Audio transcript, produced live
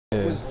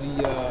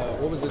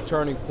was the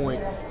turning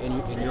point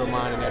in your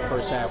mind in that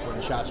first half when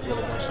the shots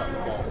really weren't starting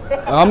to fall?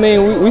 I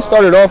mean, we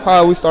started off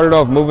high. We started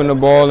off moving the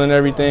ball and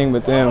everything,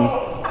 but then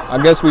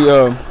I guess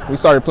we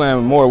started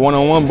playing more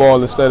one-on-one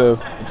ball instead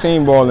of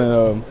team ball,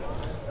 and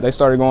they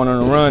started going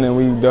on a run, and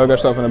we dug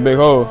ourselves in a big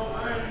hole.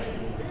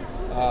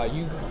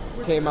 You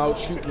came out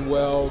shooting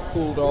well,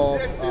 cooled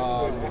off.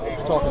 I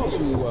was talking to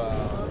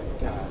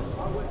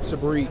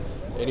Sabri,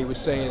 and he was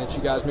saying that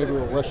you guys maybe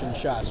were rushing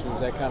shots. Was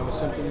that kind of a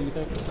symptom, you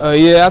think?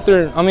 Yeah,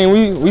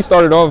 we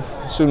started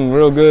off shooting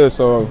real good,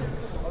 so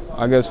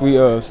I guess we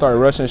started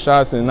rushing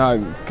shots and not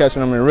catching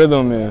them in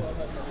rhythm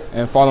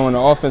and following the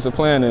offensive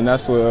plan, and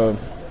that's what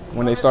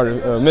when they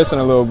started missing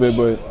a little bit.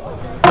 But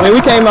I mean,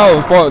 we came out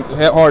and fought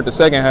hard the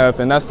second half,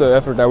 and that's the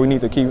effort that we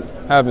need to keep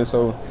having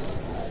to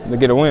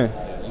get a win.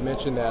 You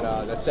mentioned that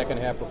that second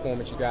half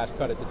performance, you guys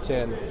cut it to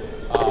 10.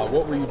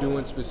 What were you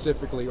doing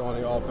specifically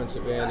on the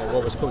offensive end, and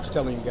what was Coach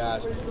telling you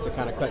guys to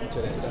kind of cut into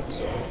that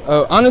deficit?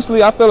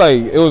 Honestly, I feel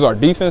like it was our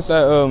defense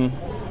that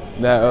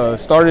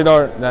started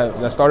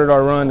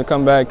our run to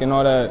come back and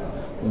all that.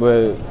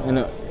 But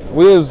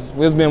we was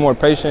being more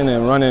patient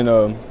and running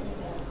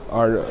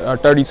our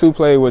 32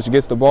 play, which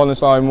gets the ball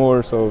inside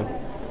more. So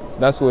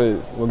that's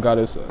what got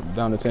us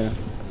down to 10.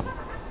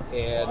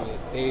 And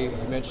you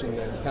mentioned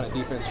the kind of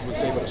defense was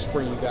able to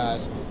spring you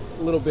guys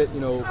a little bit,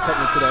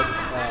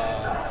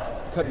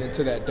 cutting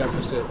into that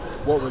deficit.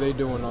 What were they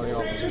doing on the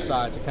offensive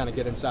side to kind of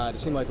get inside?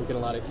 It seemed like we're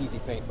getting a lot of easy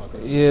paint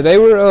buckets. Yeah, they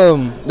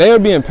were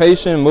being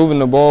patient, moving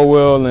the ball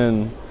well,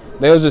 and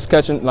they was just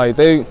catching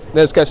they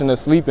was catching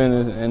us sleeping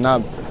and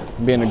not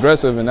being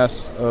aggressive, and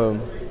that's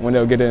when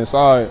they'll get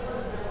inside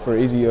for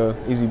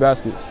easy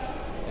baskets.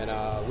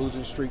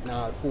 Losing streak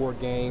now at 4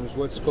 games.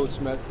 What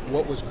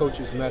was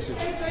Coach's message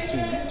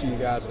to you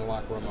guys in the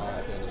locker room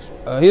at the end of this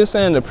week? He was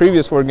saying the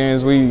previous 4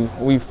 games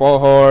we fought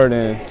hard,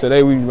 and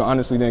today we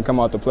honestly didn't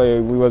come out to play.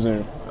 We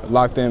wasn't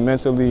locked in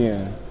mentally,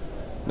 and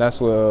that's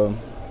what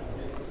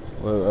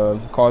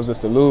caused us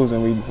to lose.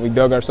 And we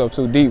dug ourselves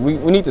too deep. We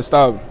need to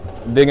stop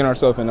digging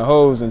ourselves in the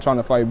holes and trying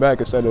to fight back.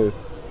 Instead of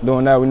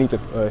doing that, we need to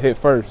hit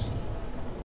first.